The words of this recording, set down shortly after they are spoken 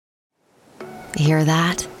Hear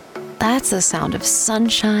that? That's the sound of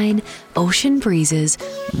sunshine, ocean breezes,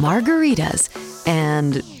 margaritas,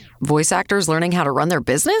 and voice actors learning how to run their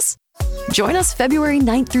business? Join us February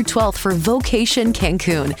 9th through 12th for Vocation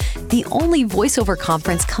Cancun, the only voiceover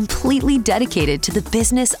conference completely dedicated to the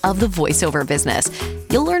business of the voiceover business.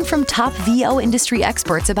 You'll learn from top VO industry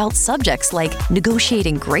experts about subjects like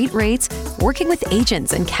negotiating great rates, working with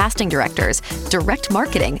agents and casting directors, direct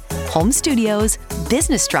marketing, home studios,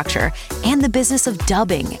 business structure, and the business of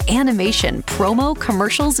dubbing, animation, promo,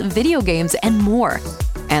 commercials, video games, and more.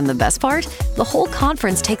 And the best part? The whole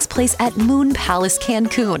conference takes place at Moon Palace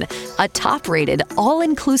Cancun, a top-rated,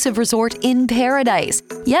 all-inclusive resort in paradise.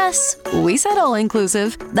 Yes, we said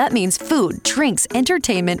all-inclusive. That means food, drinks,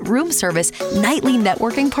 entertainment, room service, nightly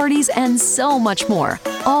networking parties, and so much more.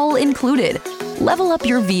 All included. Level up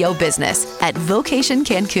your VO business at Vocation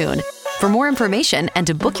Cancun. For more information and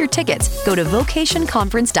to book your tickets, go to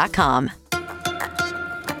vocationconference.com.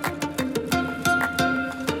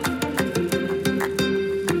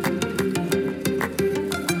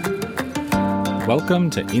 Welcome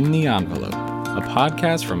to In the Envelope, a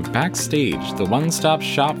podcast from Backstage, the one-stop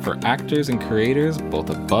shop for actors and creators both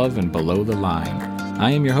above and below the line.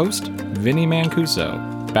 I am your host, Vinny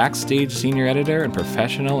Mancuso, Backstage Senior Editor and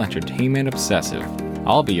Professional Entertainment Obsessive.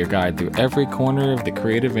 I'll be your guide through every corner of the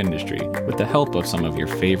creative industry with the help of some of your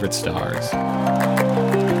favorite stars.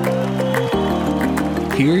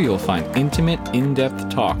 Here you'll find intimate, in-depth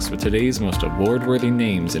talks with today's most award-worthy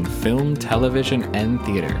names in film, television, and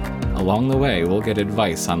theater. Along the way, we'll get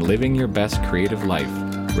advice on living your best creative life,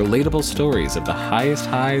 relatable stories of the highest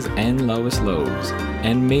highs and lowest lows,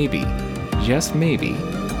 and maybe, just maybe,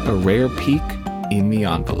 a rare peek in the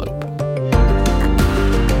envelope.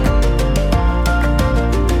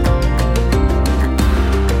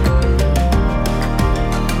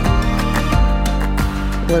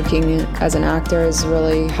 Working as an actor has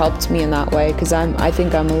really helped me in that way because I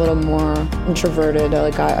think I'm a little more introverted.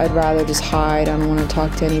 I'd rather just hide. I don't want to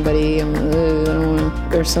talk to anybody. I don't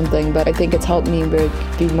want to, or something. But I think it's helped me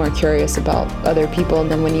be more curious about other people. And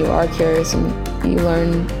then when you are curious and you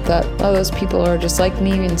learn that those people are just like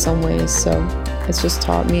me in some ways. So it's just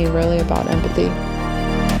taught me really about empathy.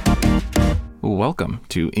 Welcome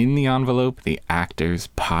to In the Envelope, the Actors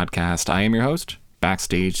Podcast. I am your host,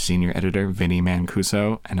 Backstage Senior Editor Vinny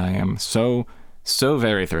Mancuso, and I am so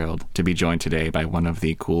very thrilled to be joined today by one of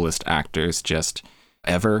the coolest actors just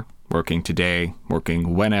ever, working today,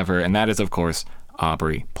 working whenever, and that is, of course,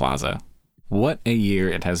 Aubrey Plaza. What a year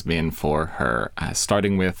it has been for her,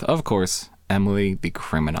 starting with, of course, Emily the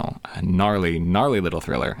Criminal, a gnarly little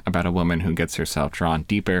thriller about a woman who gets herself drawn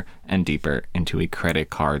deeper and deeper into a credit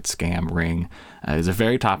card scam ring. It is a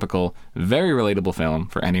very topical, very relatable film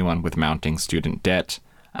for anyone with mounting student debt.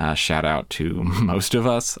 Shout out to most of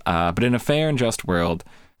us. But in a fair and just world,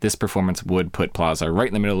 this performance would put Plaza right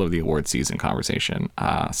in the middle of the award season conversation.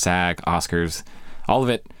 SAG, Oscars, all of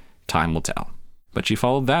it, time will tell. But she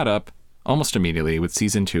followed that up almost immediately with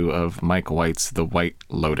season 2 of Mike White's The White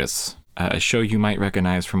Lotus, a show you might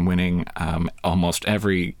recognize from winning almost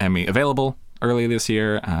every Emmy available early this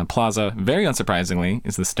year. Plaza, very unsurprisingly,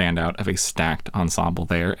 is the standout of a stacked ensemble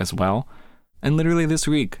there as well. And literally this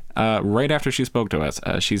week, right after she spoke to us,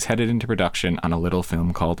 she's headed into production on a little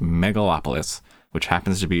film called Megalopolis, which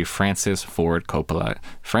happens to be Francis Ford Coppola's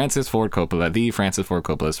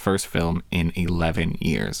first film in 11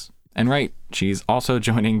 years. And right, she's also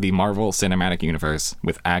joining the Marvel Cinematic Universe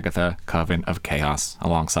with Agatha, Coven of Chaos,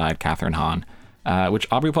 alongside Kathryn Hahn, which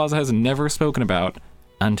Aubrey Plaza has never spoken about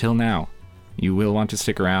until now. You will want to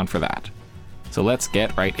stick around for that. So let's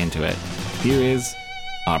get right into it. Here is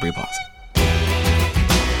Aubrey Plaza.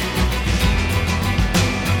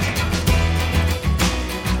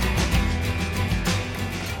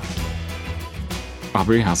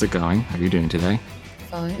 Aubrey, how's it going? How are you doing today?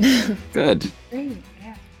 Fine. Good. Great.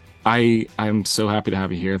 I'm so happy to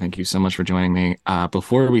have you here. Thank you so much for joining me.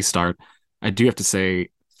 Before we start, I do have to say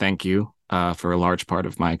thank you for a large part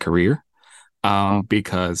of my career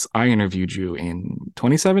because I interviewed you in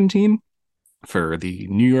 2017 for the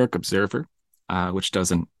New York Observer, which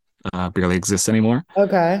doesn't barely exist anymore.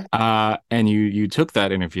 Okay. And you took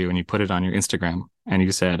that interview and you put it on your Instagram and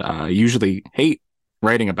you said, I usually hate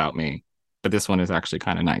writing about me, but this one is actually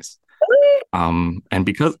kind of nice. And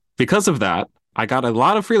because of that, I got a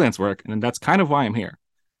lot of freelance work, and that's kind of why I'm here.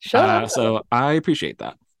 Shut up. So I appreciate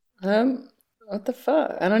that. What the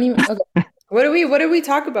fuck? I don't even. Okay. What did we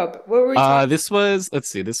talk about? What were we talking? This was. I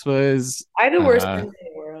had the worst thing in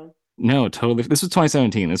the world. No, totally. This was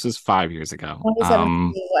 2017. This was 5 years ago.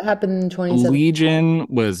 2017. What happened in 2017? Legion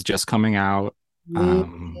was just coming out.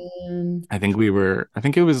 Legion. I think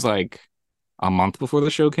it was like a month before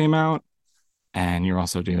the show came out, and you're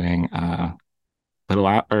also doing Little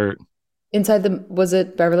or Inside the was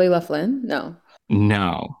it Beverly Loughlin? No.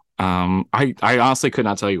 no. I honestly could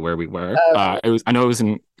not tell you where we were. Okay. I know it was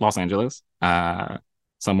in Los Angeles,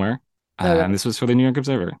 somewhere. Okay. And this was for the New York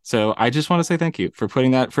Observer. So I just want to say thank you for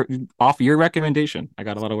putting that for off your recommendation. I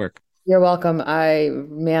got a lot of work. You're welcome. I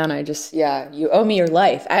just, yeah, you owe me your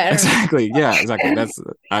life. I don't know. Exactly. Yeah, exactly.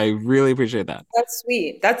 I really appreciate that. That's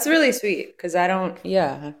sweet. That's really sweet because I don't,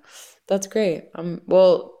 yeah, that's great.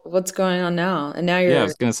 Well, what's going on now? And now Yeah, I you're,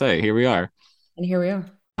 was gonna say, here we are. and here we are.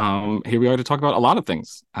 Here we are to talk about a lot of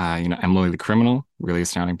things. Emily the Criminal, really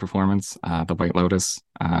astounding performance. The White Lotus,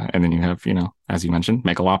 and then you have, as you mentioned,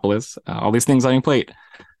 Megalopolis. All these things on your plate,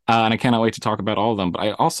 and I cannot wait to talk about all of them. But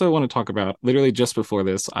I also want to talk about literally just before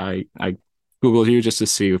this, I googled you just to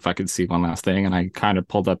see if I could see one last thing, and I kind of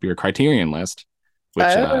pulled up your Criterion list, which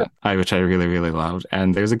Oh, I really really loved.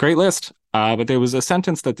 And there's a great list, but there was a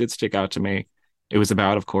sentence that did stick out to me. It was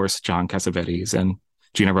about, of course, John Cassavetes and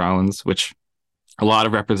Gina Rollins, which a lot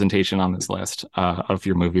of representation on this list of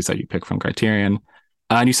your movies that you pick from Criterion.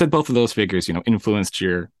 And you said both of those figures, influenced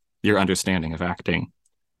your understanding of acting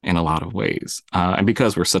in a lot of ways. And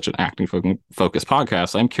because we're such an acting focused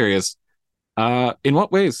podcast, I'm curious, in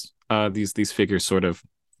what ways these figures sort of,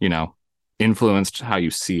 influenced how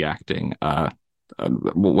you see acting,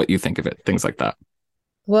 what you think of it, things like that.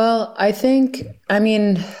 well, I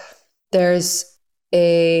mean, there's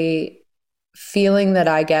a feeling that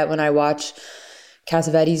I get when I watch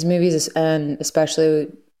Cassavetes movies, and especially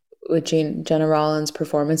with Jenna Rollins'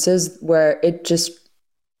 performances, where it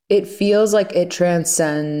feels like it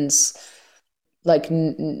transcends like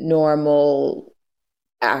normal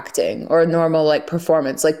acting or normal like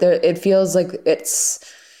performance. Like it feels like it's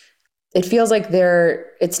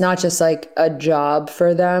not just like a job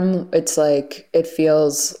for them. It's like it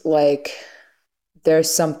feels like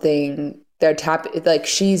there's something like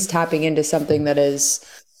she's tapping into something that is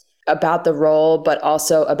about the role but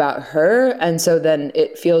also about her, and so then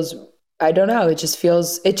it feels, I don't know, it just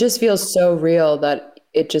feels so real that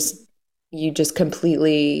you just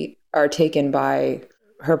completely are taken by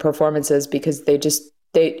her performances because you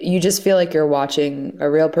just feel like you're watching a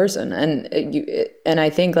real person. And I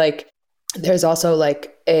think like there's also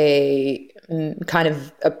like a kind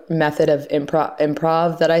of a method of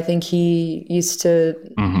improv that I think he used to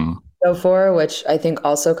Mm-hmm. go for, which I think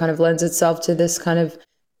also kind of lends itself to this kind of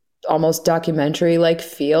almost documentary like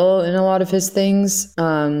feel in a lot of his things,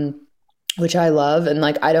 which I love. And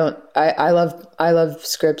like I love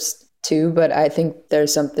scripts too, but I think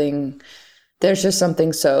there's just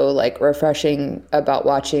something so like refreshing about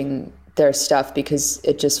watching their stuff because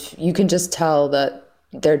you can just tell that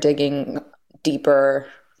they're digging deeper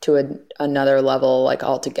to another level like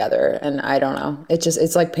altogether. And I don't know,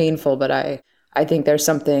 it's like painful, but I think there's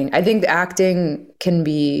something, I think acting can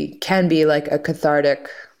be like a cathartic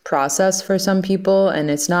process for some people, and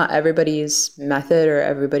it's not everybody's method or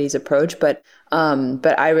everybody's approach, but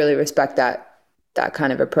I really respect that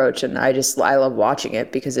kind of approach, and I love watching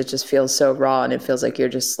it because it just feels so raw, and it feels like you're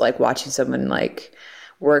just like watching someone like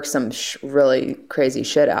work some really crazy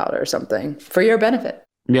shit out or something for your benefit.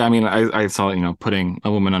 Yeah, I mean, I saw, putting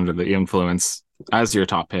A Woman Under the Influence as your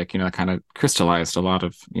top pick, that kind of crystallized a lot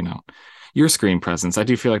of, your screen presence. I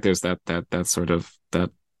do feel like there's that sort of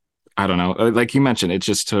that, I don't know, like you mentioned, it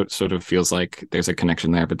just sort of feels like there's a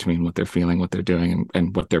connection there between what they're feeling, what they're doing,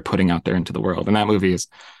 and what they're putting out there into the world. And that movie is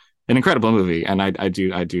an incredible movie. And I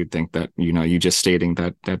do think that, you just stating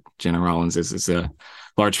that Jenna Rollins is a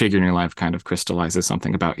large figure in your life kind of crystallizes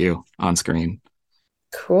something about you on screen.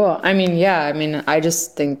 Cool. I mean, yeah, I mean, I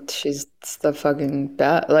just think she's the fucking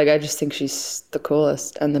best. Like, I just think she's the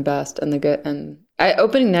coolest and the best and the good. And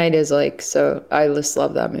opening night is like, so I just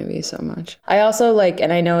love that movie so much. I also like,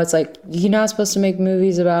 and I know it's like, you're not supposed to make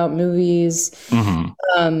movies about movies. Mm-hmm.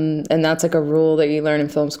 And that's like a rule that you learn in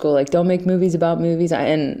film school. Like, don't make movies about movies.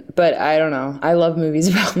 But I don't know. I love movies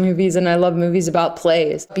about movies, and I love movies about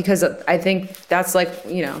plays because I think that's like,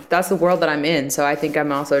 that's the world that I'm in. So I think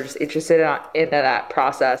I'm also just interested in that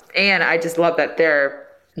process. And I just love that they're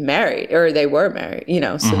married, or they were married, so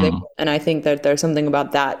Mm-hmm. and I think that there's something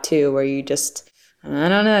about that too, where you just, I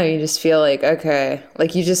don't know, you just feel like, okay,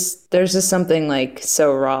 like there's just something like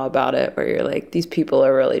so raw about it where you're like, these people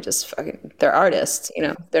are really just fucking, they're artists,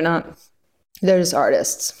 they're just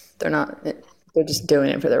artists. They're just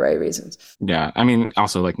doing it for the right reasons. Yeah, I mean,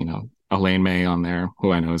 also like, Elaine May on there,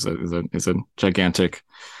 who I know is a gigantic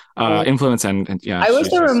influence and yeah. I wish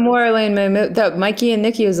there were more Elaine May. That Mikey and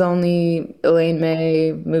Nikki is the only Elaine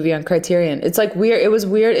May movie on Criterion. It's like weird. It was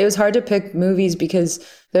weird. It was hard to pick movies because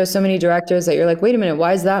there's so many directors that you're like, wait a minute,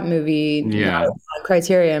 why is that movie not on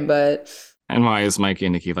Criterion? And why is Mikey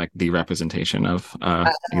and Nikki like the representation of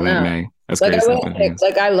Elaine May? As like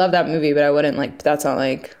I love that movie, but I wouldn't like. That's not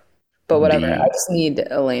like. But whatever. I just need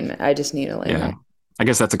Elaine. I just need Elaine. Yeah, I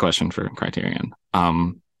guess that's a question for Criterion.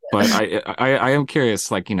 But I am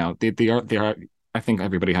curious, like, you know, the art. I think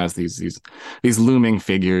everybody has these looming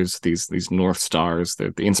figures, these North Stars,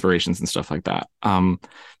 the inspirations and stuff like that.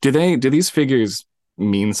 Do these figures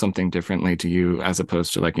mean something differently to you as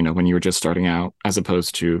opposed to, like, you know, when you were just starting out, as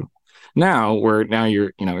opposed to now, where now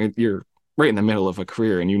you're right in the middle of a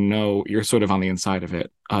career and, you know, you're sort of on the inside of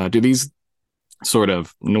it. Do these sort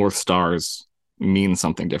of North Stars mean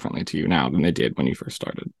something differently to you now than they did when you first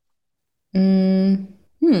started?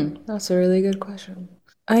 That's a really good question.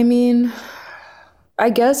 I mean, I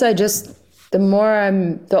guess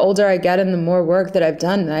the older I get and the more work that I've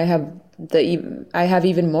done, I have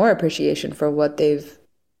even more appreciation for what they've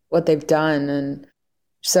done. And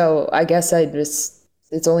so I guess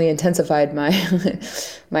it's only intensified my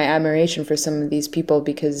my admiration for some of these people,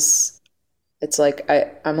 because it's like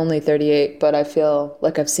I'm only 38, but I feel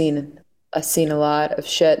like I've seen a lot of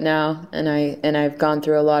shit now, and I've gone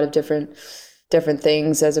through a lot of different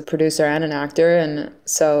things as a producer and an actor. And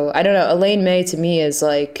so I don't know, Elaine May to me is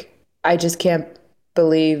like, I just can't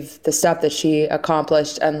believe the stuff that she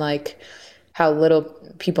accomplished and like how little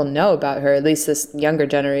people know about her, at least this younger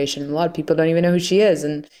generation. A lot of people don't even know who she is.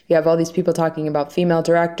 And you have all these people talking about female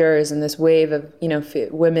directors and this wave of, you know,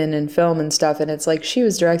 women in film and stuff. And it's like, she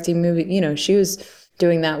was directing movie, you know, she was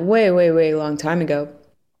doing that way, way, way long time ago.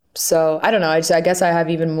 So I don't know. I guess I have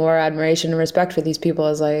even more admiration and respect for these people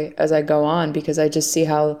as I go on, because I just see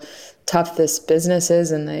how tough this business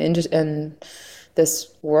is and and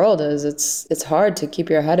this world is. It's hard to keep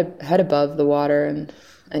your head above the water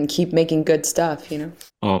and keep making good stuff, you know.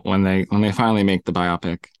 Well, when they finally make the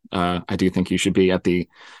biopic, I do think you should be at the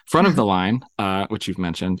front of the line, which you've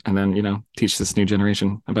mentioned, and then, you know, teach this new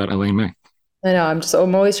generation about Elaine May. I know.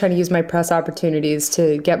 I'm always trying to use my press opportunities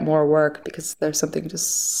to get more work, because there's something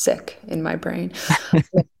just sick in my brain.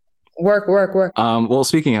 Work. Well,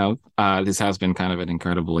 speaking of, this has been kind of an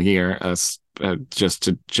incredible year. Just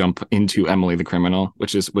to jump into Emily the Criminal,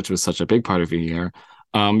 which was such a big part of your year.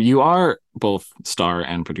 You are both star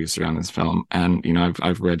and producer on this film, and, you know,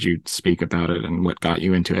 I've read you speak about it and what got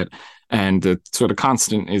you into it. And the sort of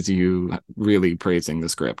constant is you really praising the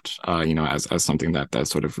script, you know, as something that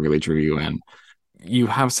sort of really drew you in. You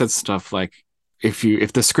have said stuff like, if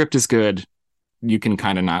the script is good, you can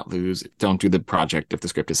kind of not lose. Don't do the project if the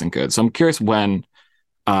script isn't good. So I'm curious when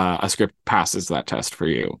a script passes that test for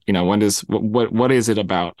you. You know, what is it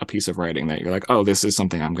about a piece of writing that you're like, oh, this is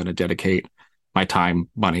something I'm going to dedicate my time,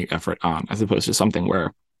 money, effort on, as opposed to something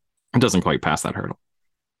where it doesn't quite pass that hurdle?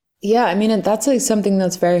 Yeah, I mean, that's like something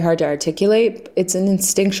that's very hard to articulate. It's an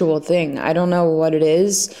instinctual thing. I don't know what it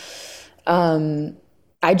is. I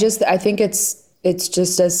think it's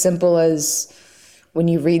just as simple as when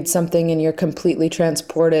you read something and you're completely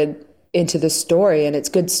transported into the story, and it's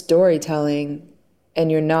good storytelling,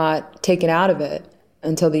 and you're not taken out of it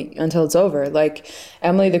until it's over. Like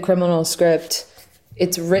Emily the Criminal script,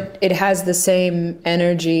 it has the same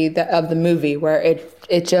energy of the movie, where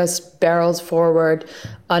it just barrels forward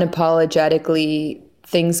unapologetically.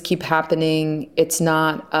 Things keep happening. It's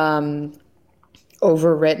not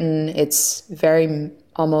overwritten. It's very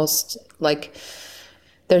almost like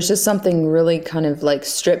there's just something really kind of like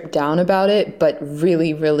stripped down about it, but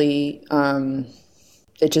really, really,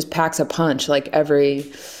 it just packs a punch like every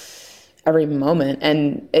moment,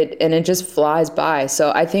 and it just flies by.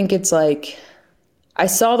 So I think it's like, I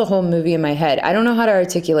saw the whole movie in my head. I don't know how to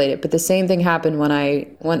articulate it, but the same thing happened when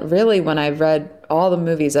I've read all the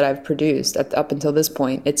movies that I've produced up until this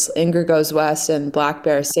point. It's Ingrid Goes West and Black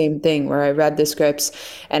Bear, same thing, where I read the scripts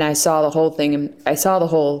and I saw the whole thing, and I saw the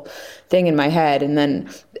whole thing in my head, and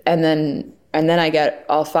then I get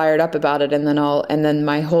all fired up about it, and then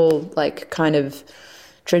my whole like kind of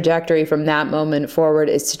trajectory from that moment forward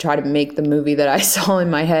is to try to make the movie that I saw in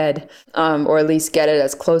my head, or at least get it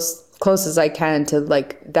as close as I can to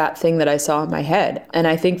like that thing that I saw in my head. And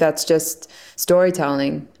I think that's just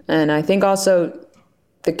storytelling. And I think also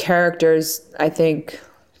the characters, I think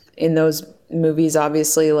in those movies,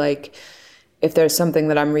 obviously, like if there's something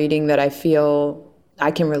that I'm reading that I feel I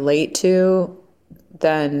can relate to,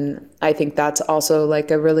 then I think that's also like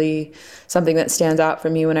a really something that stands out for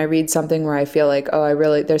me when I read something where I feel like,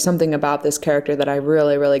 oh, there's something about this character that I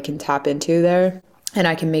really, really can tap into there, and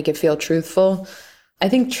I can make it feel truthful. I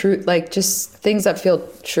think true, like just things that feel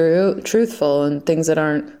truthful and things that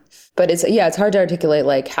aren't. But it's hard to articulate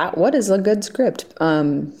like what is a good script.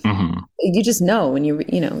 You just know when you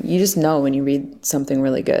just know when you read something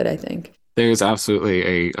really good, I think. There's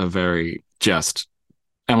absolutely a very just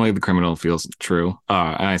Emily the Criminal feels true.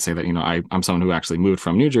 And I say that, I'm someone who actually moved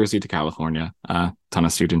from New Jersey to California, ton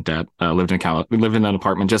of student debt, lived in an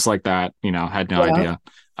apartment just like that, had no idea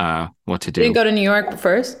what to do. Did you go to New York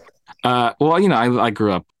first? Well, I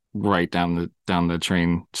grew up right down the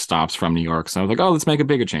train stops from New York. So I was like, oh, let's make a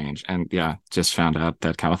bigger change. And yeah, just found out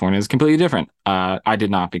that California is completely different. I did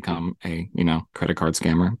not become a, credit card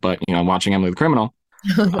scammer, but, watching Emily the Criminal,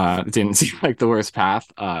 it didn't seem like the worst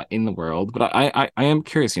path in the world. But I am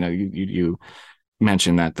curious, you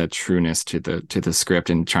mentioned that trueness to the script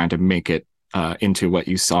and trying to make it into what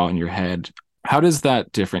you saw in your head. How does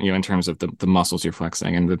that different, in terms of the muscles you're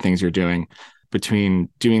flexing and the things you're doing between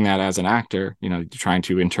doing that as an actor, trying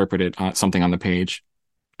to interpret it something on the page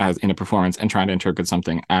as in a performance and trying to interpret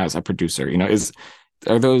something as a producer,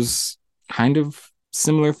 are those kind of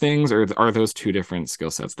similar things, or are those two different skill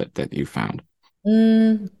sets that you found?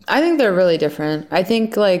 I think they're really different. I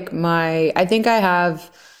think I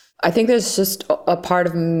think there's just a part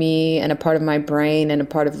of me and a part of my brain and a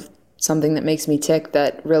part of something that makes me tick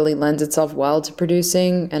that really lends itself well to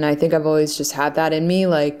producing. And I think I've always just had that in me,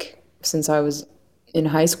 like since I was in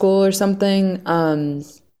high school or something.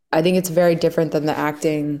 I think it's very different than the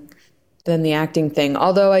acting thing.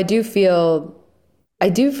 Although I feel, I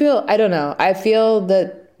don't know, I feel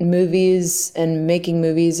that movies and making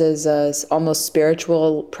movies is a almost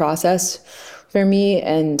spiritual process for me.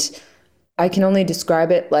 And I can only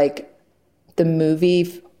describe it like the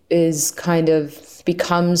movie is kind of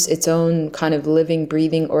becomes its own kind of living,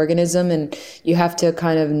 breathing organism. And you have to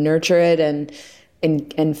kind of nurture it and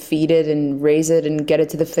feed it and raise it and get it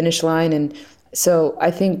to the finish line. And so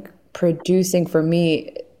I think producing for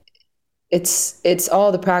me, it's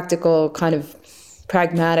all the practical kind of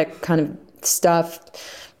pragmatic kind of stuff,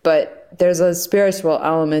 but there's a spiritual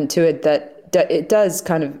element to it that it does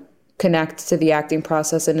kind of connect to the acting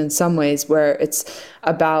process. And in some ways where it's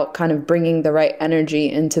about kind of bringing the right energy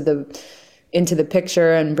into the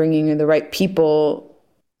picture and bringing the right people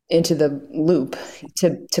into the loop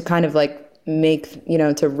to kind of like make,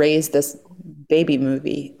 to raise this baby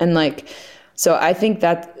movie. And like, so I think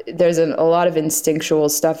that there's a lot of instinctual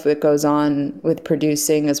stuff that goes on with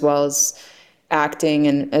producing as well as acting,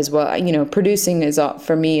 and as well, producing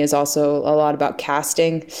for me is also a lot about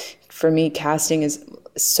casting. For me, casting is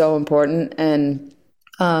so important. And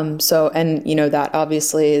that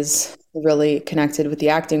obviously is really connected with the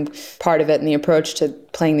acting part of it and the approach to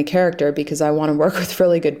playing the character, because I want to work with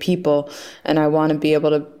really good people, and I want to be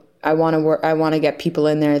able to I want to get people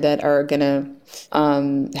in there that are going to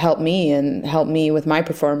help me with my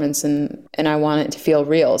performance, and I want it to feel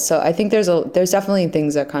real. So I think there's definitely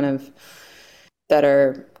things that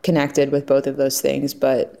are connected with both of those things,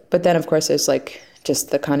 but then of course there's like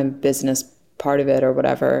just the kind of business part of it or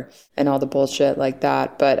whatever and all the bullshit like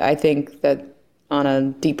that. But I think that on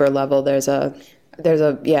a deeper level there's a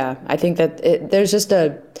I think that there's just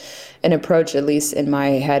an approach, at least in my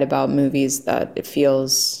head, about movies that it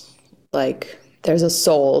feels like there's a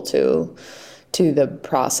soul to the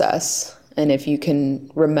process. And if you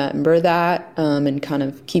can remember that and kind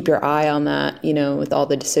of keep your eye on that, with all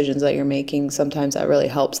the decisions that you're making, sometimes that really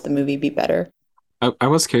helps the movie be better. I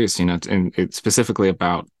was curious, and it's specifically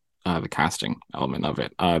about the casting element of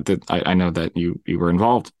it. I know that you were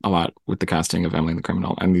involved a lot with the casting of Emily the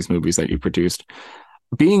Criminal and these movies that you produced.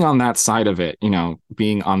 Being on that side of it,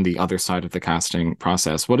 being on the other side of the casting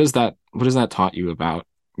process, what has that taught you about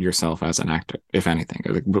yourself as an actor, if anything?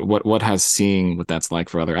 What has seeing what that's like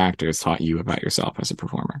for other actors taught you about yourself as a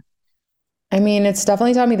performer? I mean, it's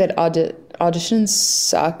definitely taught me that auditions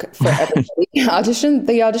suck for everybody.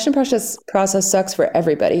 The audition process sucks for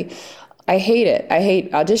everybody. I hate it. I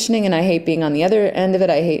hate auditioning, and I hate being on the other end of it.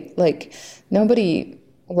 I hate, like, nobody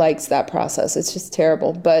likes that process. It's just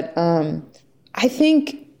terrible. But I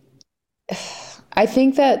think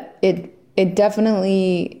that it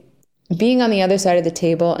definitely, being on the other side of the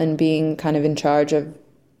table and being kind of in charge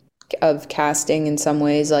of casting in some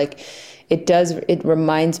ways, like, it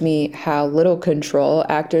reminds me how little control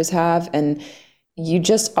actors have, and you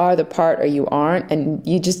just are the part or you aren't, and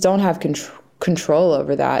you just don't have control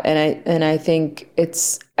over that. And I think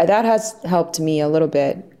that has helped me a little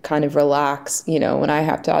bit kind of relax, when I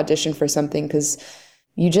have to audition for something, because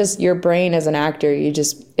your brain as an actor,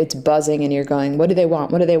 it's buzzing and you're going, what do they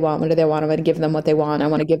want? What do they want? What do they want? I'm going to give them what they want. I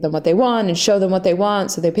want to give them what they want and show them what they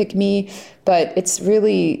want, so they pick me. But it's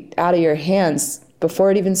really out of your hands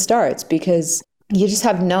before it even starts, because you just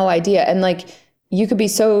have no idea. And like, you could be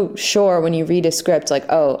so sure when you read a script, like,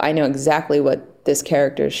 oh, I know exactly what this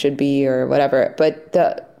character should be or whatever. But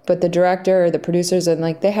the director or the producers, and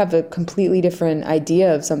like, they have a completely different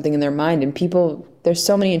idea of something in their mind. And people, there's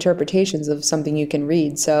so many interpretations of something you can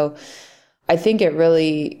read. So I think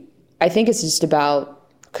it's just about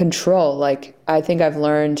control. Like, I think I've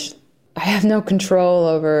learned I have no control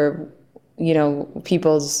over,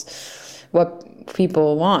 what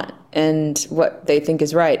people want and what they think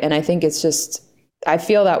is right. And I think it's just, I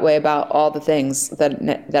feel that way about all the things that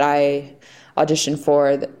I audition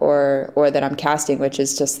for or that I'm casting, which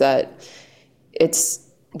is just that it's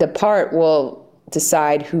the part will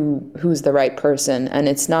decide who's the right person. And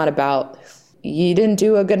it's not about you didn't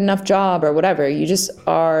do a good enough job or whatever. You just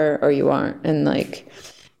are or you aren't. And like,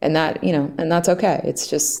 and that, and that's okay. It's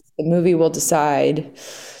just the movie will decide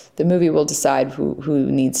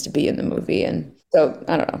who needs to be in the movie. And so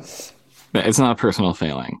I don't know. It's not a personal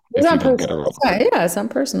failing. It's not personal. It's not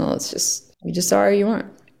personal. It's just, you just are or you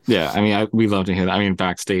aren't. Yeah. I mean, we love to hear that. I mean,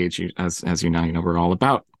 backstage, as you know, we're all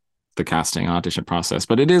about the casting audition process,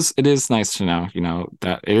 but it is nice to know,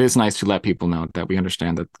 that it is nice to let people know that we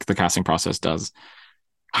understand that the casting process does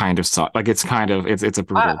kind of suck. Like it's a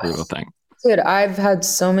brutal thing. Dude, I've had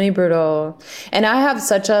so many brutal, and I have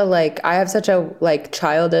such a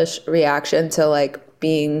childish reaction to like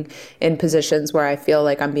being in positions where I feel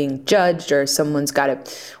like I'm being judged or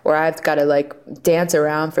I've got to like dance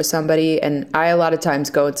around for somebody. And I a lot of times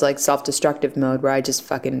go into like self-destructive mode where I just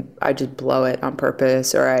blow it on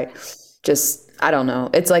purpose, or I don't know.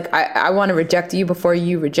 It's like, I want to reject you before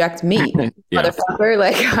you reject me, yeah. Motherfucker.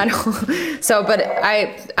 Like, I don't, so, but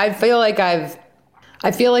I feel like I've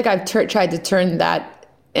tried to turn that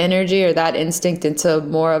energy or that instinct into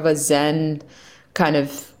more of a Zen kind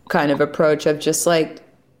of approach of just like,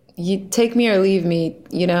 you take me or leave me,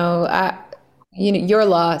 your loss,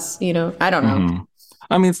 I don't know. Mm-hmm.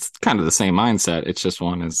 I mean, it's kind of the same mindset. It's just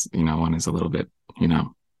one is a little bit,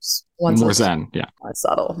 more Zen. Yeah. More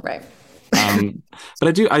subtle. Right. But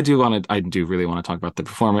I do really want to talk about the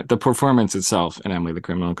performance itself in Emily the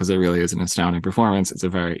Criminal, because it really is an astounding performance. It's a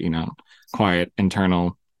very, quiet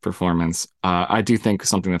internal performance. I do think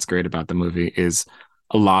something that's great about the movie is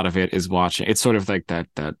a lot of it is watching. It's sort of like that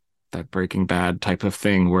Breaking Bad type of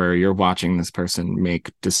thing where you're watching this person make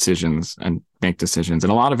decisions. And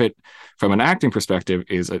a lot of it from an acting perspective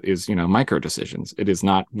is micro decisions. It is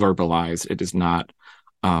not verbalized. It is not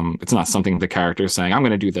it's not something the character is saying, I'm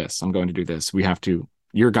going to do this, I'm going to do this.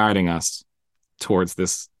 You're guiding us towards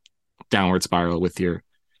this downward spiral with your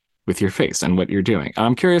face and what you're doing.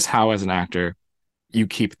 I'm curious how, as an actor, you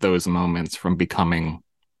keep those moments from becoming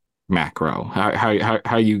macro,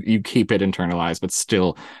 how you keep it internalized, but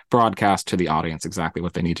still broadcast to the audience exactly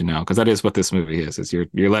what they need to know. Because that is what this movie is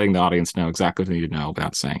you're letting the audience know exactly what they need to know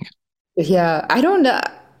without saying it. Yeah, I don't know.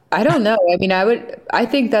 I mean, I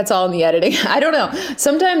think that's all in the editing. I don't know.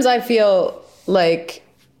 Sometimes I feel like,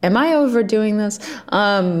 am I overdoing this?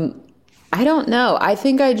 I don't know. I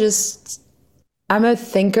think I'm a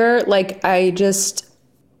thinker. Like, I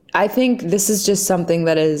think this is just something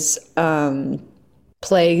that has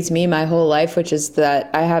plagued me my whole life, which is that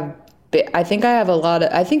I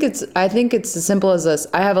think it's as simple as this.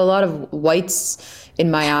 I have a lot of whites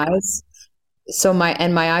in my eyes. So my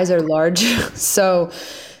eyes are large. So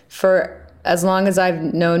for as long as I've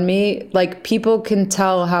known me, like, people can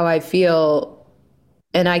tell how I feel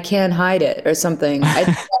and I can't hide it or something.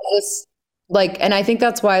 And I think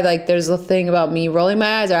that's why, like, there's a thing about me rolling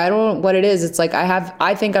my eyes, or I don't know what it is. It's like,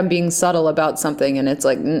 I think I'm being subtle about something, and it's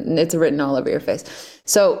like, it's written all over your face.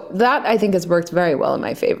 So that, I think, has worked very well in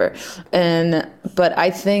my favor. But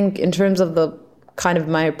I think in terms of the kind of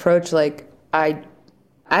my approach, like, I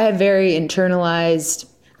have very internalized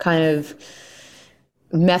kind of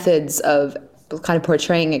methods of kind of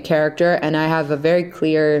portraying a character, and I have a very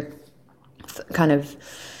clear kind of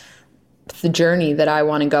the journey that I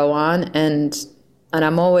want to go on, and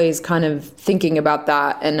I'm always kind of thinking about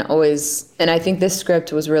that, and I think this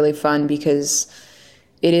script was really fun because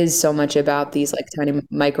it is so much about these like tiny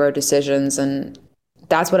micro decisions, and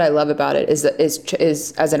that's what I love about it is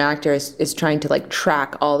as an actor is trying to like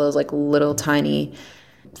track all those like little tiny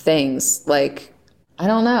things. Like, I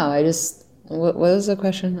don't know. What was the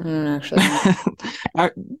question? I don't actually.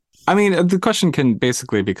 I mean, the question can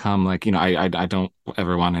basically become like, I don't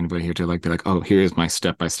ever want anybody here to like be like, oh, here's my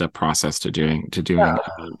step-by-step process to doing a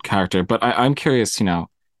character. But I'm curious,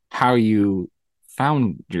 how you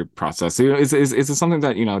found your process. Is it something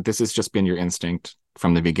that, this has just been your instinct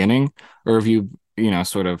from the beginning, or have you,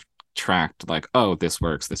 sort of tracked like, oh, this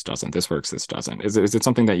works, this doesn't, this works, this doesn't? Is it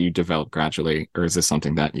something that you develop gradually, or is this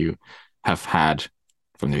something that you have had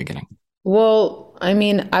from the beginning? Well, I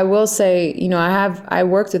mean, I will say, I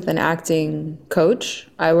worked with an acting coach.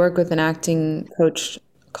 I work with an acting coach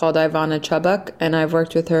called Ivana Chubbuck, and I've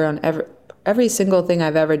worked with her on every single thing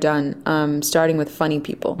I've ever done, starting with Funny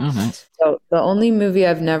People. Oh, nice. So the only movie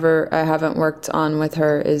I haven't worked on with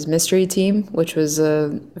her is Mystery Team, which was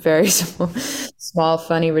a very small,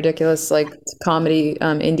 funny, ridiculous, like comedy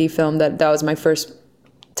indie film that was my first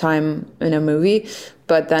time in a movie.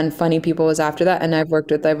 But then Funny People was after that, and I've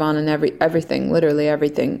worked with Yvonne in everything, literally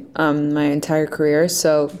everything, my entire career.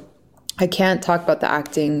 So I can't talk about the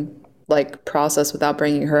acting like process without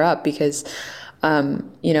bringing her up because,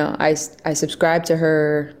 I subscribe to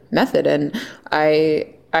her method, and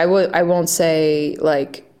I won't say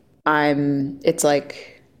like it's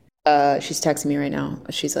like she's texting me right now.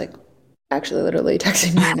 She's like actually literally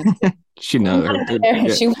texting me right now. She knows.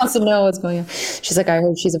 She wants to know what's going on. She's like, I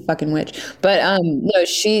heard she's a fucking witch. But no,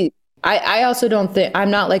 I also don't think,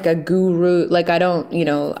 I'm not like a guru. Like I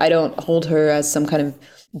don't hold her as some kind of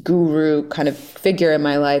guru kind of figure in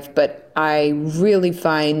my life, but I really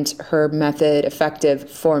find her method effective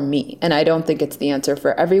for me. And I don't think it's the answer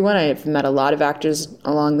for everyone. I've met a lot of actors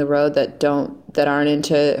along the road that aren't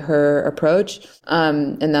into her approach.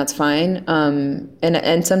 And that's fine.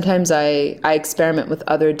 And sometimes I experiment with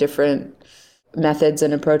other different methods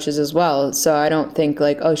and approaches as well. So I don't think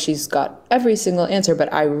like, oh, she's got every single answer,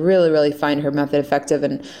 but I really, really find her method effective.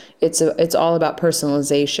 And it's all about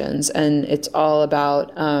personalizations, and it's all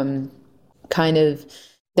about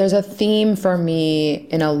there's a theme for me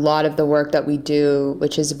in a lot of the work that we do,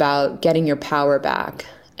 which is about getting your power back.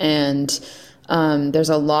 And there's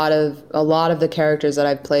a lot of the characters that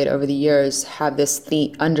I've played over the years have this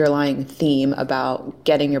underlying theme about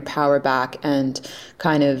getting your power back and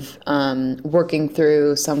kind of working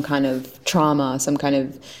through some kind of trauma, some kind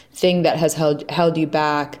of thing that has held you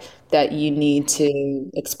back that you need to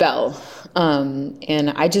expel. And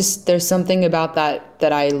there's something about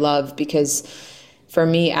that I love, because for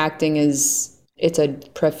me, acting it's a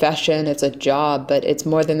profession, it's a job, but it's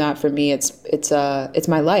more than that for me. It's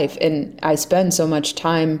my life, and I spend so much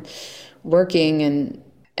time working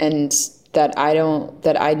and that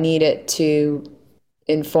I need it to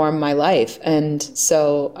inform my life. And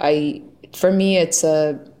so for me,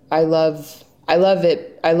 I love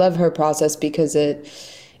it. I love her process because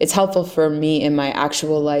it's helpful for me in my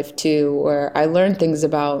actual life too, where I learn things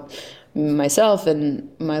about myself and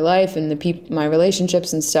my life and my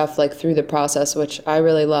relationships and stuff like through the process, which I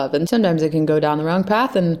really love. And sometimes it can go down the wrong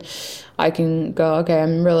path, and I can go, okay,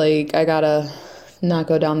 I gotta not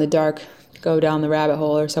go down the rabbit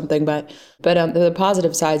hole or something. But the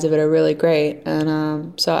positive sides of it are really great.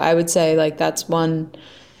 And so I would say like that's one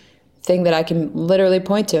thing that I can literally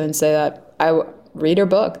point to and say that I read her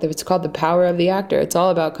book. It's called The Power of the Actor. It's all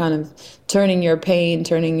about kind of turning your pain,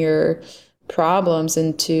 turning your problems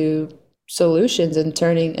into solutions,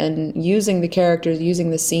 and using the characters,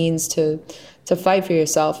 using the scenes to fight for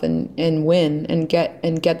yourself and win and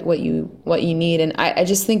get what you need. And I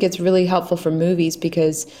just think it's really helpful for movies,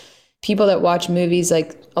 because people that watch movies,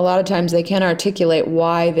 like a lot of times they can't articulate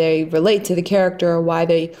why they relate to the character or why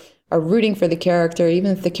they are rooting for the character,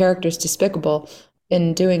 even if the character is despicable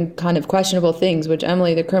and doing kind of questionable things, which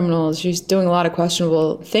Emily the criminal, she's doing a lot of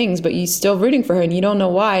questionable things, but you're still rooting for her and you don't know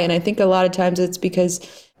why. And I think a lot of times it's because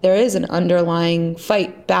there is an underlying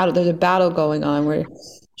battle. There's a battle going on where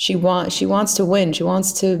she wants to win. She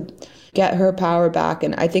wants to get her power back.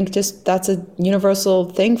 And I think just that's a universal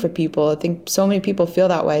thing for people. I think so many people feel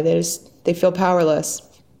that way. They feel powerless.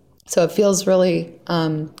 So it feels really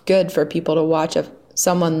good for people to watch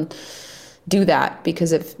someone do that,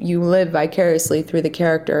 because if you live vicariously through the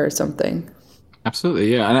character or something.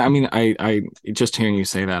 Absolutely, yeah. And I mean, I just hearing you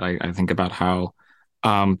say that, I think about how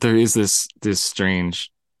there is this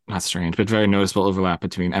strange, not strange, but very noticeable overlap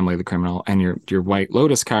between Emily the criminal and your White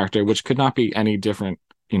Lotus character, which could not be any different,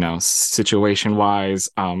 situation wise.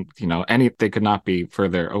 They could not be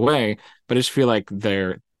further away. But I just feel like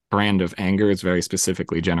their brand of anger is very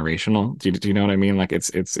specifically generational. Do you know what I mean? Like it's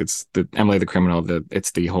the Emily the criminal.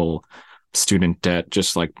 It's the whole student debt,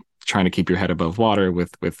 just like trying to keep your head above water.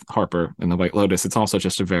 With Harper and the White Lotus, it's also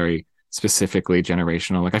just a very specifically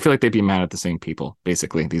generational. Like I feel like they'd be mad at the same people,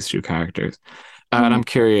 basically, these two characters. And I'm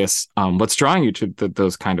curious, what's drawing you to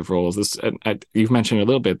those kind of roles? You've mentioned a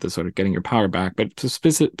little bit the sort of getting your power back, but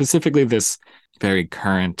specifically this very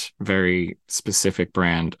current, very specific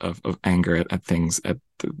brand of anger at things.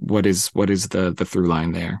 What is the through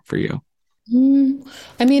line there for you?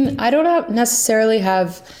 I mean, I don't necessarily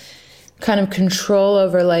have kind of control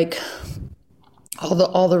over like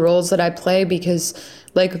all the roles that I play, because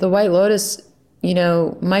like the White Lotus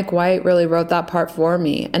Mike White really wrote that part for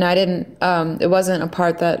me. And I didn't, it wasn't a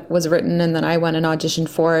part that was written and then I went and auditioned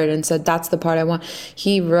for it and said, that's the part I want.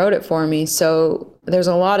 He wrote it for me. So there's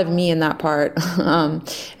a lot of me in that part. And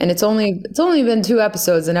it's only been 2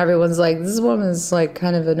 episodes and everyone's like, this woman's like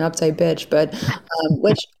kind of an uptight bitch, but,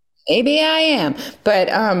 which maybe I am,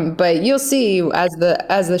 but you'll see as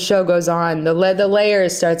the show goes on, the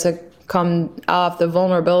layers start to come off, the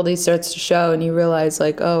vulnerability starts to show and you realize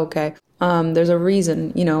like, oh, okay. There's a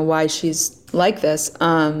reason, why she's like this.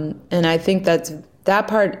 And I think that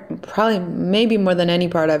part probably maybe more than any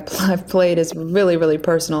part I've played is really, really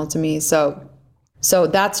personal to me. So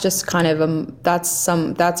that's just kind of,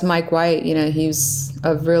 that's Mike White. He's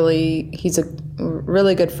a really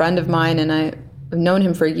good friend of mine and I've known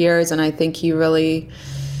him for years. And I think he really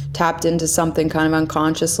tapped into something kind of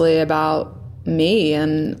unconsciously about me.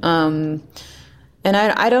 And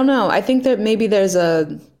I don't know. I think that maybe there's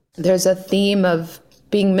a theme of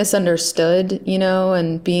being misunderstood,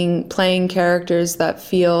 and playing characters that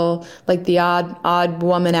feel like the odd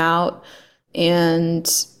woman out. And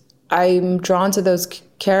I'm drawn to those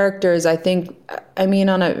characters. I mean,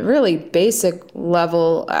 on a really basic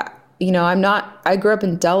level, I grew up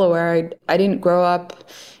in Delaware. I didn't grow up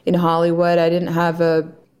in Hollywood. I didn't have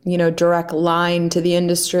a, direct line to the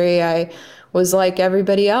industry. I was like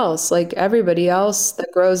everybody else that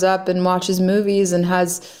grows up and watches movies and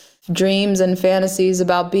has dreams and fantasies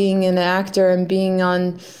about being an actor and being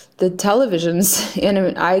on the televisions.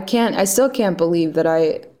 And I still can't believe that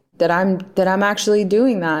I'm actually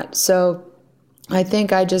doing that. So I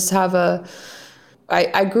think I just have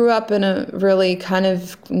I grew up in a really kind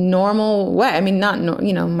of normal way. I mean,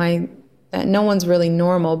 no one's really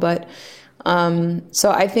normal, but,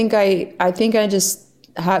 so I think I just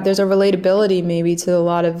there's a relatability maybe to a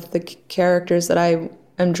lot of the characters that I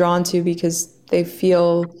am drawn to because they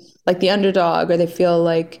feel like the underdog or they feel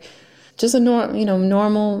like just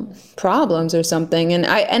normal problems or something. And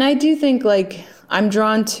I do think like I'm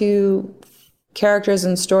drawn to characters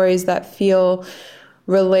and stories that feel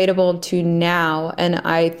relatable to now. And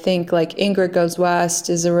I think like Ingrid Goes West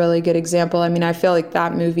is a really good example. I mean, I feel like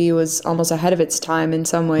that movie was almost ahead of its time in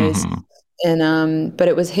some ways. Mm-hmm. And but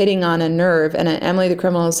it was hitting on a nerve, and Emily the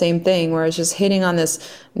Criminal, same thing, where it's just hitting on this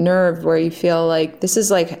nerve where you feel like this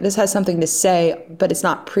has something to say, but it's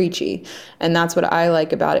not preachy, and that's what I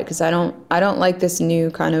like about it because I don't like this new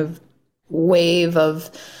kind of wave of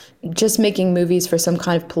just making movies for some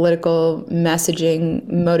kind of political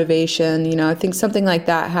messaging motivation. I think something like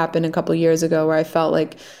that happened a couple of years ago where I felt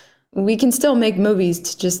like we can still make movies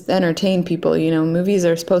to just entertain people. Movies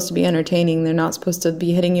are supposed to be entertaining. They're not supposed to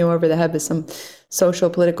be hitting you over the head with some social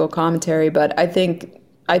political commentary. But I think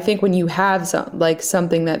when you have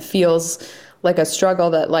something that feels like a struggle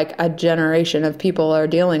that like a generation of people are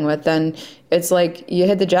dealing with, then it's like you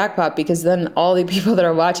hit the jackpot because then all the people that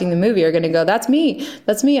are watching the movie are going to go, that's me.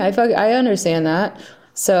 I understand that.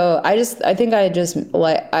 So I think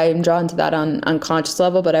I'm drawn to that on unconscious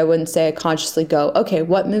level, but I wouldn't say I consciously go, okay,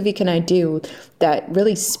 what movie can I do that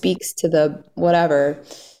really speaks to the whatever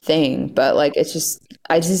thing? But like,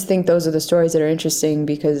 I just think those are the stories that are interesting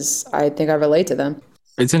because I think I relate to them.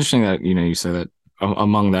 It's interesting that, you said that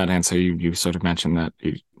among that answer, you sort of mentioned that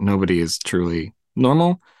nobody is truly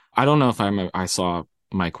normal. I don't know if I saw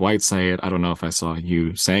Mike White say it. I don't know if I saw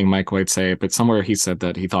you saying Mike White say it, but somewhere he said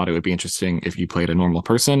that he thought it would be interesting if you played a normal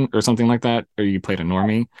person or something like that, or you played a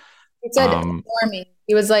normie. He said normie.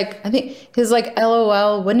 He was like, I think he was like,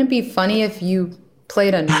 LOL, wouldn't it be funny if you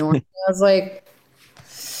played a normie? I was like,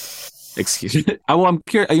 excuse me. Well, I'm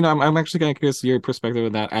curious, I'm actually kind of curious your perspective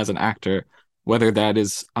of that as an actor, whether that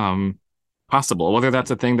is possible, whether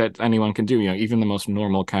that's a thing that anyone can do. Even the most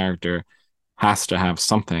normal character has to have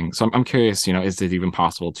something. So I'm curious, is it even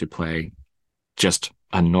possible to play just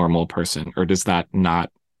a normal person, or is that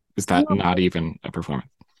not even a performance?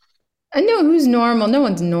 I know who's normal. No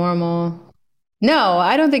one's normal. No,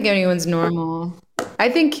 I don't think anyone's normal. I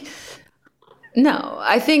think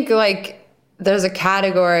like there's a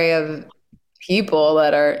category of people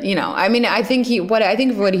that are, I think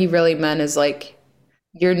what he really meant is like,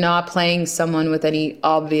 you're not playing someone with any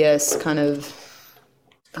obvious kind of,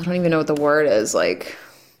 I don't even know what the word is, like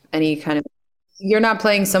any kind of, you're not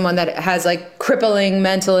playing someone that has like crippling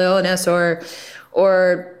mental illness or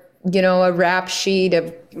a rap sheet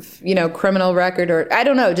of, criminal record, or I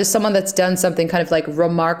don't know, just someone that's done something kind of like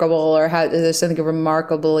remarkable or there's something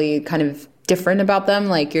remarkably kind of different about them.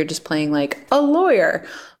 Like you're just playing like a lawyer,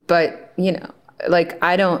 but like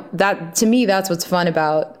that to me, that's what's fun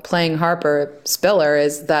about playing Harper Spiller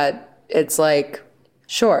is that it's like,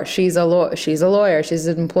 sure, she's a lawyer. She's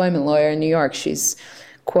an employment lawyer in New York. She's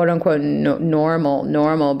quote unquote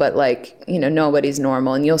normal, but like, nobody's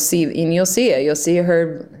normal. And you'll see it. You'll see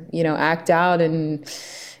her, act out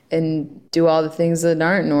and do all the things that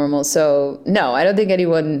aren't normal. So no, I don't think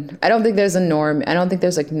there's a norm. I don't think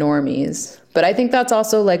there's like normies, but I think that's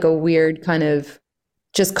also like a weird kind of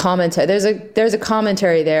just commentary. There's a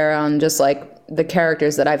commentary there on just like the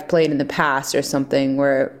characters that I've played in the past or something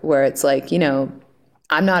where it's like,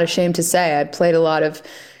 I'm not ashamed to say I played a lot of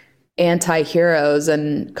anti-heroes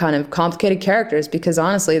and kind of complicated characters, because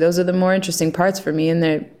honestly, those are the more interesting parts for me. And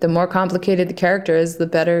the more complicated the character is,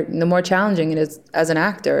 the more challenging it is as an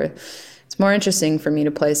actor. It's more interesting for me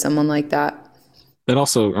to play someone like that. That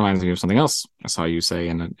also reminds me of something else I saw you say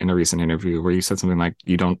in a recent interview, where you said something like,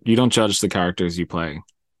 you don't judge the characters you play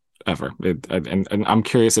ever. And I'm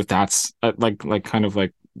curious if that's like kind of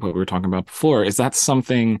like what we were talking about before. Is that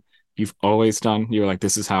something you've always done? You're like,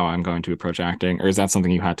 this is how I'm going to approach acting, or is that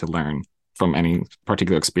something you had to learn from any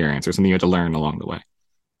particular experience, or something you had to learn along the way?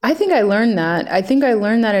 I think I learned that. I think I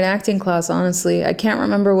learned that in acting class, honestly. I can't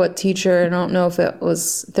remember what teacher. I don't know if it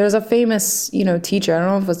was, there's a famous, teacher. I don't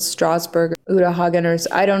know if it's Strasberg, Uta Hagen, or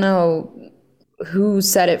I don't know who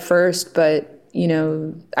said it first, but,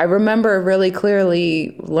 I remember really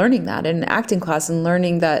clearly learning that in acting class, and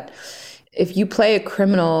learning that if you play a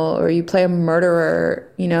criminal or you play a murderer,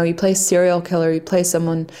 you play a serial killer, you play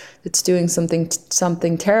someone that's doing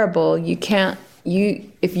something terrible,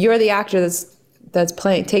 if you're the actor that's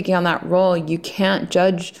taking on that role, you can't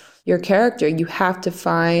judge your character. You have to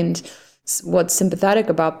find what's sympathetic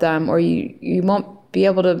about them, or you won't be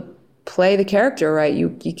able to play the character right.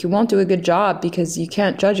 You won't do a good job because you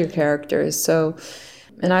can't judge your characters. So,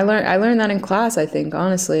 and I learned that in class, I think,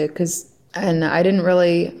 honestly, and I didn't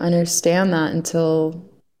really understand that until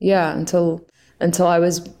I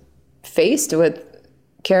was faced with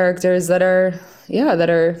characters that are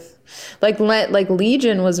like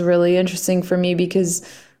Legion was really interesting for me, because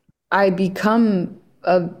I become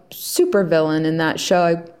a super villain in that show.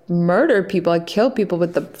 I murdered people. I killed people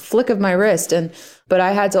with the flick of my wrist. But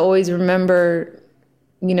I had to always remember,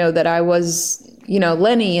 that I was,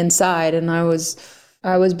 Lenny inside, and I was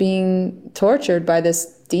being tortured by this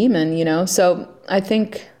demon, So I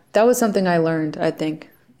think that was something I learned, I think,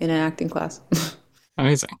 in an acting class.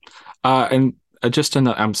 Amazing. And just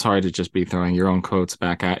I'm sorry to just be throwing your own quotes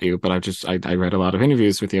back at you, but I read a lot of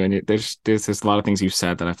interviews with you, and there's a lot of things you've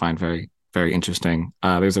said that I find very, very interesting.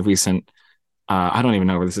 There's a recent, I don't even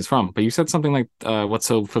know where this is from, but you said something like, what's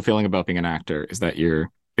so fulfilling about being an actor is that you're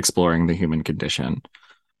exploring the human condition,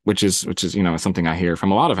 which is something I hear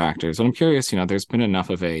from a lot of actors. And I'm curious, there's been enough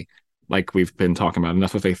of a, like we've been talking about,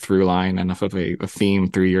 enough of a through line, enough of a theme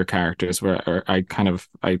through your characters, where I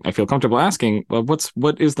feel comfortable asking, well,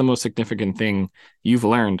 what is the most significant thing you've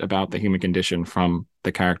learned about the human condition from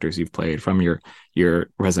the characters you've played, from your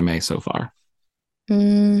resume so far?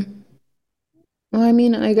 Well, I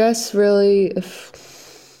mean, I guess really,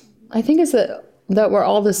 I think it's that we're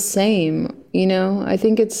all the same, I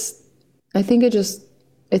think it's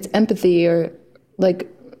empathy, or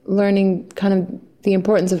like learning kind of the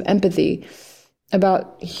importance of empathy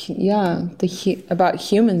about humans,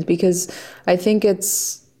 because I think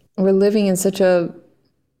we're living in such a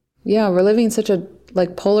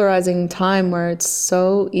like polarizing time where it's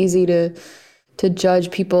so easy to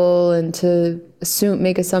judge people and to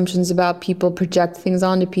make assumptions about people, project things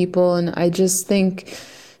onto people. And I just think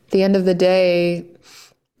at the end of the day,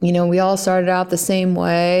 we all started out the same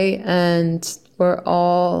way, and we're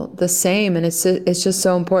all the same. And it's just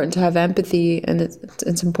so important to have empathy, and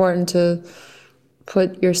it's important to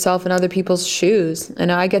put yourself in other people's shoes.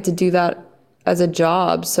 And I get to do that as a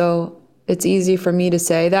job, so it's easy for me to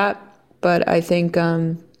say that. But I think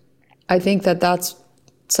that that's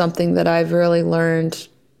something that I've really learned,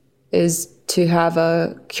 is to have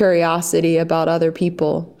a curiosity about other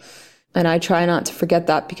people. And I try not to forget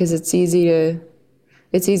that, because it's easy to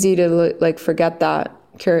like forget that,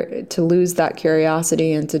 to lose that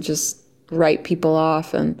curiosity, and to just write people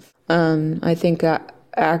off. And I think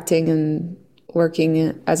acting and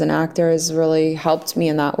working as an actor has really helped me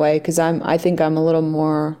in that way, because I think I'm a little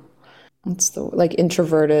more, like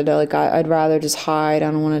introverted. Like I'd rather just hide.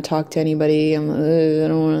 I don't want to talk to anybody. I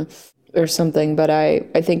don't want to, or something. But I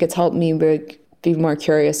think it's helped me be more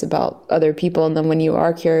curious about other people. And then when you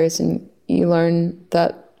are curious, and you learn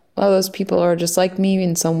that, oh, those people are just like me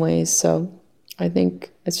in some ways. So I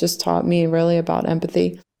think it's just taught me really about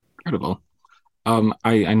empathy. Incredible.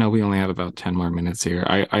 I know we only have about 10 more minutes here.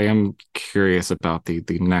 I am curious about the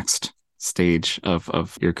next stage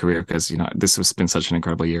of your career, because this has been such an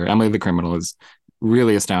incredible year. Emily the Criminal is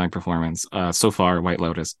really astounding performance. So far, White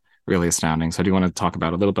Lotus really astounding. So do you want to talk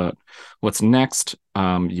about a little bit what's next?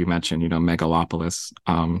 You mentioned, Megalopolis,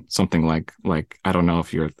 something like I don't know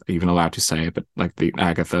if you're even allowed to say it, but like the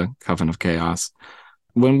Agatha Coven of Chaos.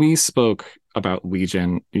 When we spoke about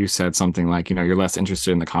Legion, you said something like, you're less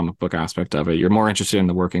interested in the comic book aspect of it. You're more interested in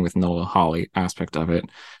the working with Noah Hawley aspect of it.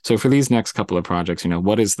 So for these next couple of projects,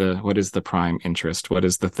 what is the prime interest? What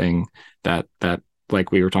is the thing that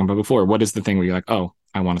like we were talking about before? What is the thing where you're like, oh,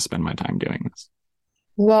 I want to spend my time doing this?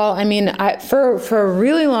 Well, I mean, for a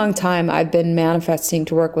really long time, I've been manifesting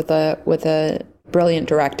to work with a brilliant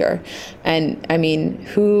director, and I mean,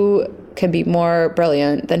 who can be more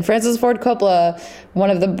brilliant than Francis Ford Coppola, one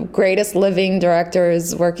of the greatest living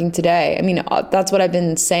directors working today? I mean, that's what I've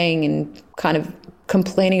been saying and kind of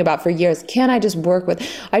complaining about for years. I just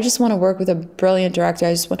want to work with a brilliant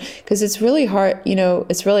director. Because it's really hard,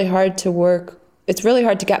 it's really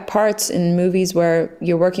hard to get parts in movies where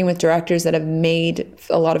you're working with directors that have made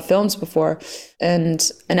a lot of films before.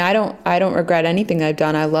 And I don't regret anything I've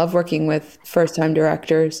done. I love working with first-time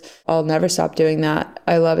directors. I'll never stop doing that.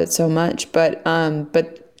 I love it so much. But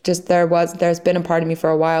just there's been a part of me for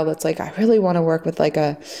a while that's like, I really want to work with like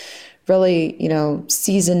a really,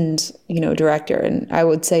 seasoned, director. And I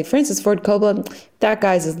would say Francis Ford Coppola, that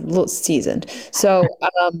guy's a little seasoned.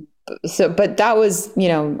 But that was,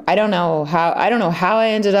 I don't know how I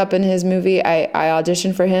ended up in his movie. I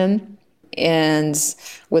auditioned for him, and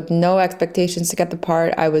with no expectations to get the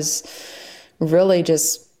part, I was really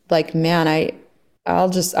just like, man, I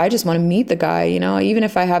just want to meet the guy, even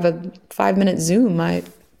if I have a 5-minute Zoom,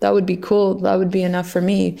 that would be cool. That would be enough for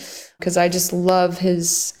me, because I just love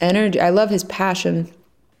his energy. I love his passion.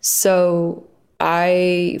 So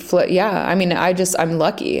I'm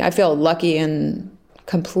lucky. I feel lucky and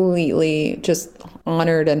completely just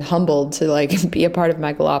honored and humbled to like be a part of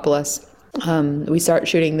Megalopolis. We start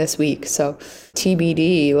shooting this week, so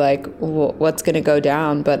TBD, like what's going to go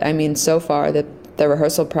down. But I mean, so far the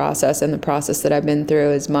rehearsal process and the process that I've been through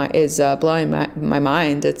is blowing my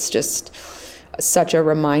mind. It's just such a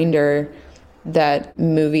reminder that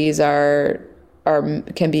movies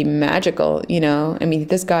can be magical, I mean,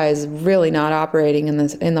 this guy is really not operating in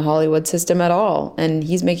the Hollywood system at all, and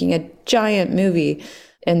he's making a giant movie.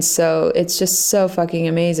 And so it's just so fucking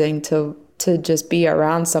amazing to just be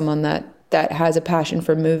around someone that has a passion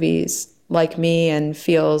for movies like me and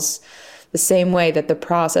feels the same way, that the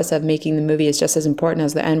process of making the movie is just as important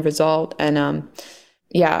as the end result. And I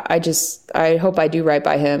hope I do right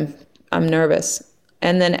by him. I'm nervous.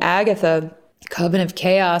 And then Agatha Coven of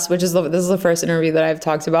Chaos, this is the first interview that I've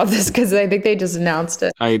talked about this, because I think they just announced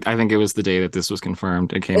it. I think it was the day that this was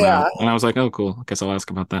confirmed. It came out, and I was like, oh, cool. I guess I'll ask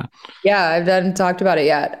about that. Yeah, I haven't talked about it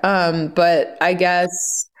yet. But I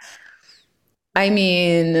guess, I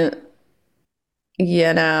mean,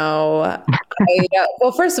 well,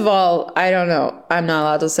 first of all, I don't know. I'm not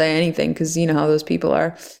allowed to say anything because you know how those people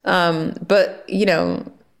are. But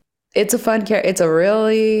it's a fun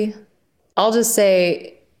character. I'll just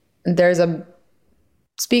say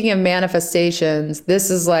speaking of manifestations, this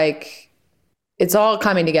is like, it's all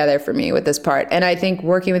coming together for me with this part. And I think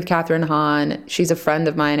working with Kathryn Hahn, she's a friend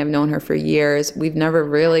of mine. I've known her for years. We've never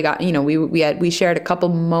really we shared a couple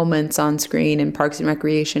moments on screen in Parks and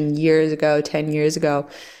Recreation 10 years ago,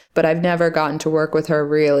 but I've never gotten to work with her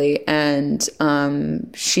really. And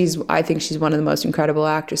I think she's one of the most incredible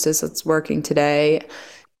actresses that's working today.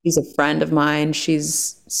 She's a friend of mine. She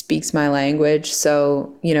speaks my language.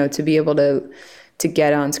 So, to be able to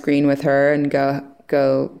get on screen with her and go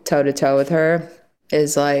toe to toe with her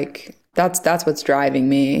is like, that's what's driving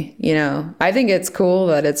me. I think it's cool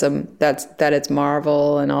that it's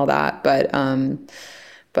Marvel and all that, but I'm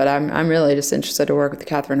really just interested to work with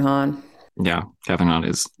Kathryn Hahn. Yeah, Kathryn Hahn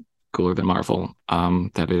is cooler than Marvel.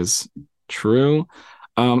 That is true.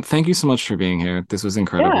 Thank you so much for being here. This was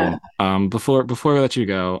incredible. Yeah. Before we let you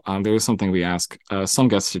go, there is something we ask some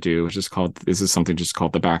guests to do, which is called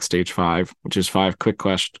the Backstage 5, which is five quick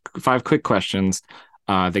questions.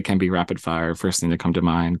 They can be rapid fire. First thing that come to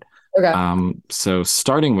mind. Okay. So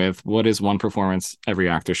starting with, what is one performance every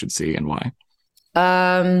actor should see and why?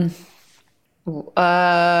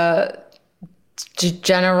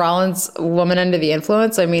 Jenna Rollins, Woman Under the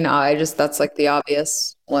Influence. I mean, that's like the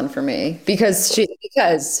obvious one for me because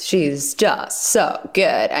she's just so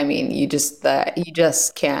good. I mean, you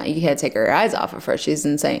can't take her eyes off of her. She's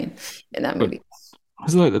insane in that movie.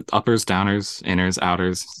 Was it like the uppers, downers, inners,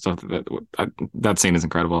 outers, stuff? That scene is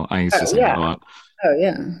incredible. I used to say that a lot. Oh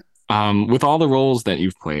yeah. With all the roles that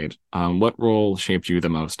you've played, what role shaped you the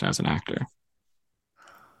most as an actor?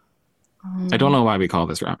 I don't know why we call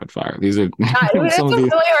this rapid fire. These are It's a really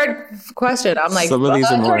hard question. I'm like, some of these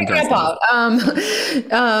are more interesting.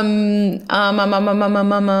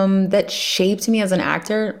 That shaped me as an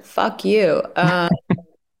actor. Fuck you.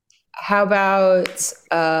 How about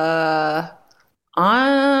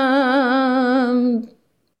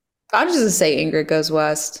I'll just say Ingrid Goes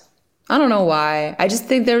West. I don't know why. I just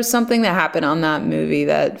think there was something that happened on that movie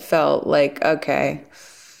that felt like, okay,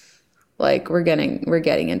 like we're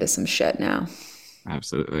getting into some shit now.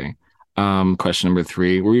 Absolutely. Question number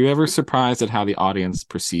 3. Were you ever surprised at how the audience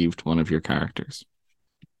perceived one of your characters?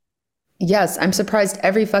 Yes, I'm surprised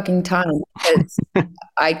every fucking time.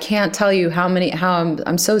 I can't tell you how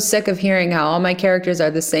I'm so sick of hearing how all my characters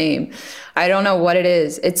are the same. I don't know what it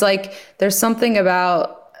is. It's like there's something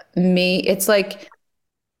about me. It's like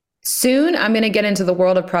soon I'm going to get into the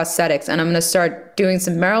world of prosthetics and I'm going to start doing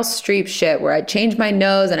some Meryl Streep shit where I change my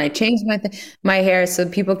nose and I change my hair so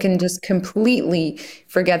people can just completely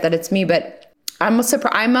forget that it's me. But I'm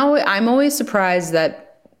always surprised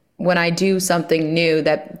that when I do something new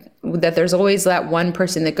that there's always that one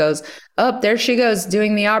person that goes, oh, there she goes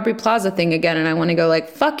doing the Aubrey Plaza thing again. And I want to go like,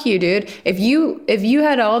 fuck you, dude. If you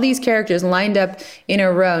had all these characters lined up in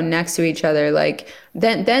a row next to each other, like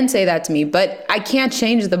then say that to me. But I can't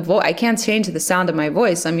change the voice. I can't change the sound of my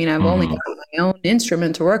voice. I mean, I've only got my own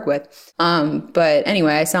instrument to work with. But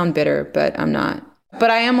anyway, I sound bitter, but I'm not.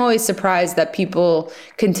 But I am always surprised that people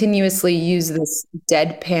continuously use this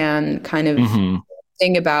deadpan kind of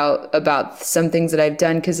thing about some things that I've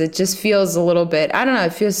done, because it just feels a little bit, I don't know,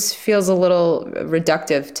 it feels a little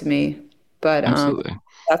reductive to me. But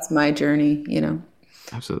that's my journey, you know.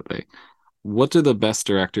 Absolutely. What do the best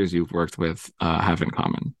directors you've worked with have in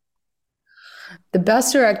common? The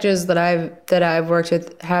best directors that I've worked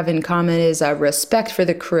with have in common is a respect for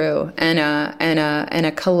the crew and a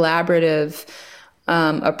collaborative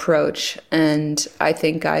approach. And I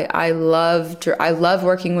think I love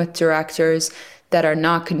working with directors that are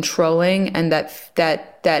not controlling and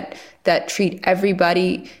that treat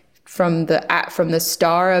everybody from the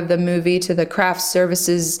star of the movie to the craft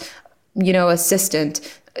services, you know,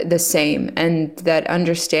 assistant the same, and that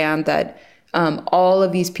understand that all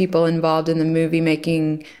of these people involved in the movie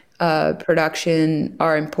making production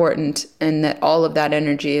are important, and that all of that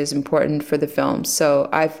energy is important for the film. So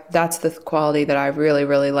that's the quality that I really,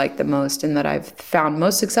 really like the most, and that I've found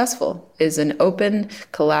most successful, is an open,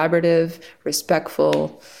 collaborative,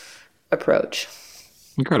 respectful approach.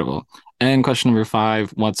 Incredible. And question number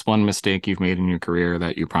 5, what's one mistake you've made in your career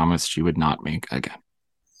that you promised you would not make again?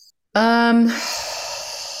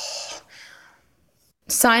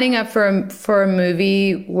 Signing up for a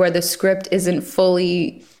movie where the script isn't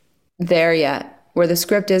fully there yet, where the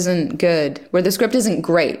script isn't good, where the script isn't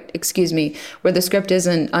great, where the script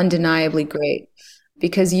isn't undeniably great,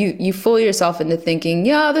 because you fool yourself into thinking,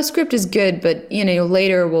 yeah, the script is good, but you know,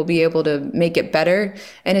 later we'll be able to make it better,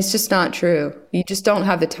 and it's just not true. You just don't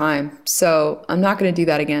have the time. So I'm not going to do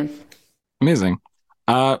that again. Amazing.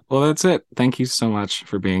 Well, that's it. Thank you so much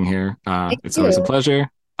for being here. It's always a pleasure.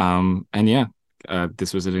 And yeah,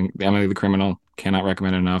 this was Emily the Criminal. Cannot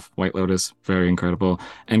recommend enough. White Lotus, very incredible,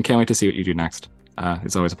 and can't wait to see what you do next.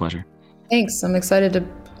 It's always a pleasure. Thanks. I'm excited to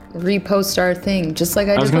repost our thing, just like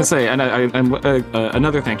I was going to say, and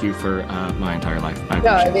another thank you for my entire life.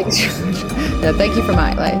 No, thank you for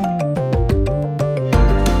my life.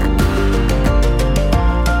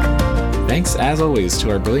 Thanks, as always, to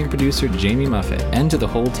our brilliant producer, Jamie Muffett, and to the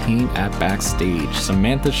whole team at Backstage,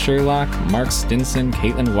 Samantha Sherlock, Mark Stinson,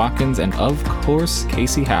 Caitlin Watkins, and of course,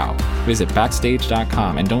 Casey Howe. Visit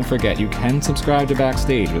Backstage.com, and don't forget, you can subscribe to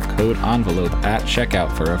Backstage with code ENVELOPE at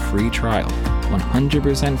checkout for a free trial.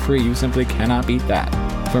 100% free, you simply cannot beat that.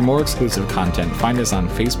 For more exclusive content, find us on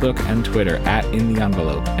Facebook and Twitter at In The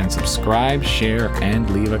Envelope, and subscribe, share, and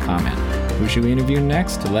leave a comment. Who should we interview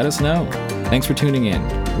next? Let us know. Thanks for tuning in.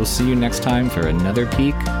 We'll see you next time for another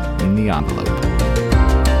peek in the envelope.